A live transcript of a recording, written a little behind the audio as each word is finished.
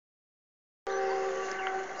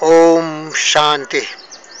Om Shanti.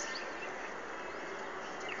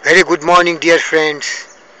 Very good morning, dear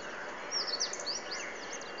friends.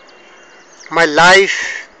 My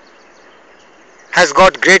life has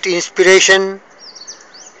got great inspiration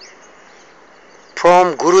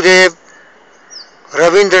from Gurudev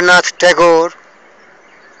Rabindranath Tagore,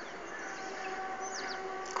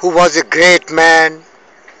 who was a great man,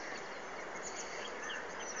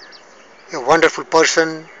 a wonderful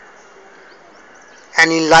person, an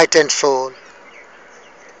enlightened soul.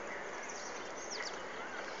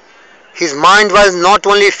 His mind was not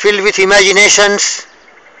only filled with imaginations,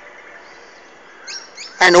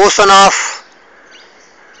 an ocean of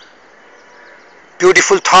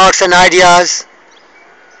beautiful thoughts and ideas,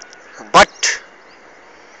 but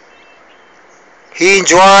he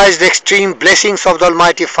enjoys the extreme blessings of the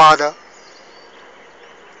Almighty Father.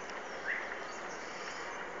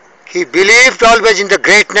 He believed always in the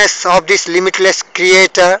greatness of this limitless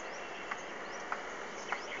Creator,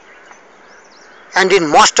 and in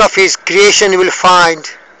most of his creation you will find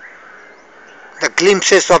the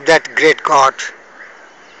glimpses of that great God.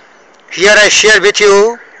 Here I share with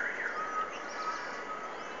you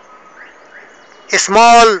a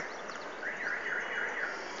small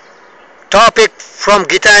topic from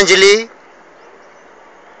Gitanjali,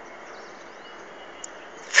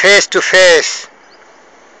 face to face.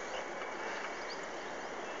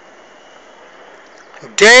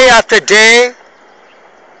 Day after day,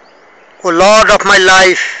 O Lord of my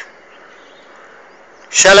life,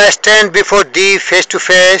 shall I stand before Thee face to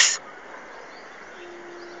face,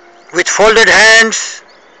 with folded hands,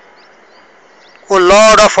 O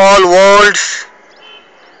Lord of all worlds,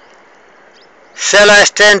 shall I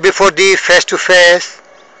stand before Thee face to face.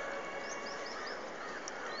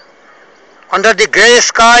 Under the grey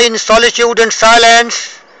sky in solitude and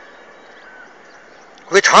silence,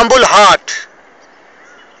 with humble heart,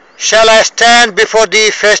 shall I stand before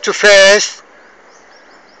Thee face to face.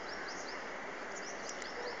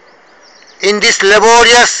 In this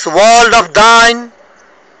laborious world of Thine,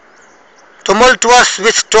 tumultuous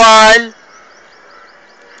with toil,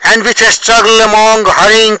 and with a struggle among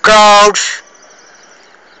hurrying crowds,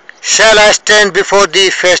 shall I stand before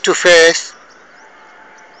Thee face to face.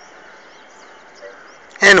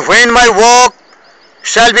 And when my work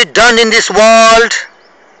shall be done in this world,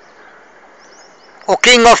 O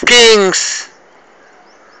King of Kings,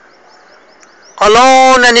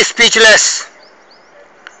 alone and speechless,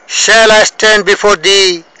 shall I stand before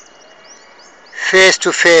Thee face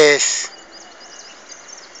to face.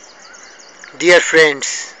 Dear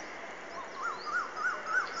friends,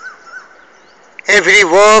 every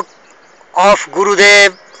work of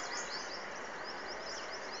Gurudev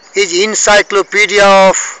is encyclopedia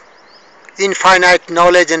of infinite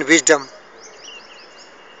knowledge and wisdom.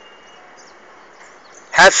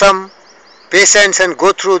 Have some patience and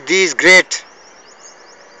go through these great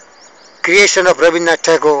creation of Rabindranath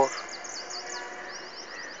Tagore.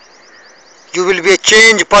 You will be a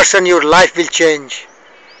changed person, your life will change.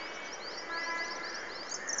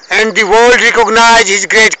 And the world recognized his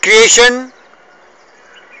great creation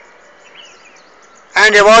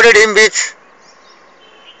and awarded him with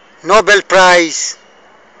Nobel Prize,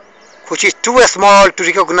 which is too small to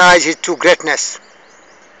recognize his true greatness.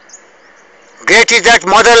 Great is that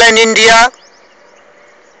motherland India,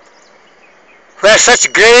 where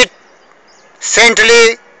such great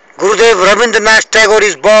saintly Gurudev Rabindranath Tagore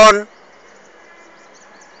is born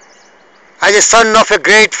as a son of a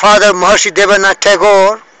great father, Maharishi Devanath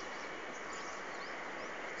Tagore.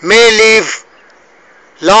 May live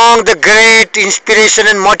long the great inspiration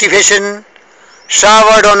and motivation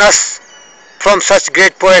showered on us from such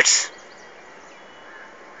great poets.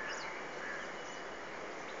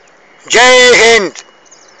 Jai Hind.